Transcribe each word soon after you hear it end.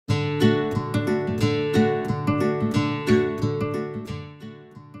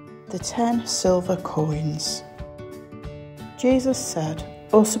10 silver coins. Jesus said,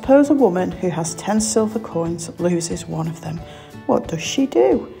 "Or suppose a woman who has 10 silver coins loses one of them. What does she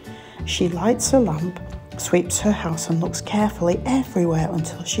do? She lights a lamp, sweeps her house and looks carefully everywhere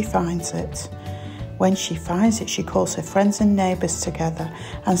until she finds it. When she finds it, she calls her friends and neighbours together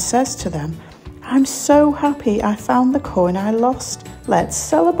and says to them, 'I'm so happy I found the coin I lost. Let's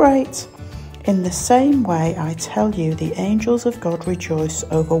celebrate.' In the same way, I tell you, the angels of God rejoice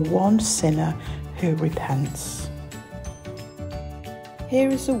over one sinner who repents." Here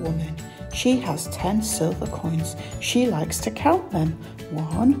is a woman. She has 10 silver coins. She likes to count them.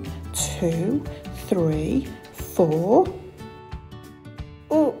 1, 2, 3, 4.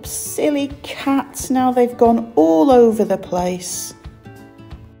 Oops, silly cats, now they've gone all over the place.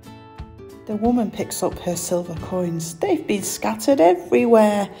 The woman picks up her silver coins. They've been scattered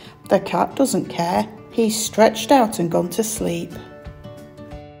everywhere. The cat doesn't care. He's stretched out and gone to sleep.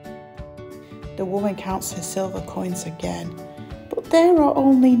 The woman counts her silver coins again, but there are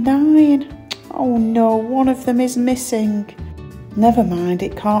only 9. Oh no, one of them is missing. Never mind,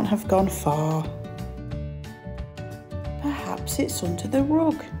 it can't have gone far. Perhaps it's under the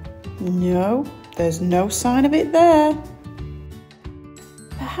rug. No, there's no sign of it there.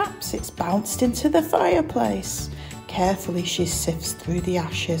 Perhaps it's bounced into the fireplace. Carefully she sifts through the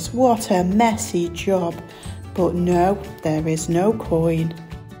ashes. What a messy job. But no, there is no coin.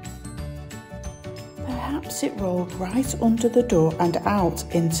 Perhaps it rolled right under the door and out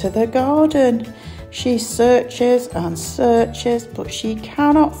into the garden. She searches and searches, but she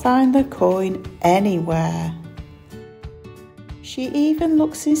cannot find the coin anywhere. She even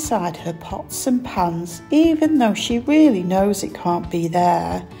looks inside her pots and pans, even though she really knows it can't be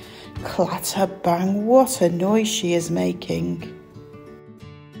there. Clatter bang, what a noise she is making.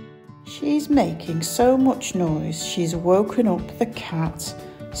 She's making so much noise, she's woken up the cat.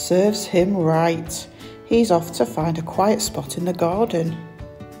 Serves him right. He's off to find a quiet spot in the garden.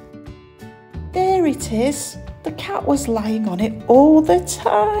 There it is. The cat was lying on it all the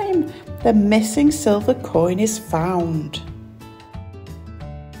time. The missing silver coin is found.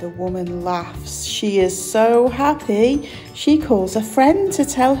 The woman laughs. She is so happy. She calls a friend to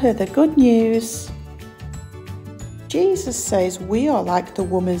tell her the good news. Jesus says we are like the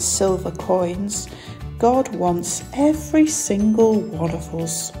woman's silver coins. God wants every single one of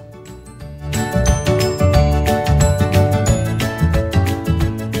us.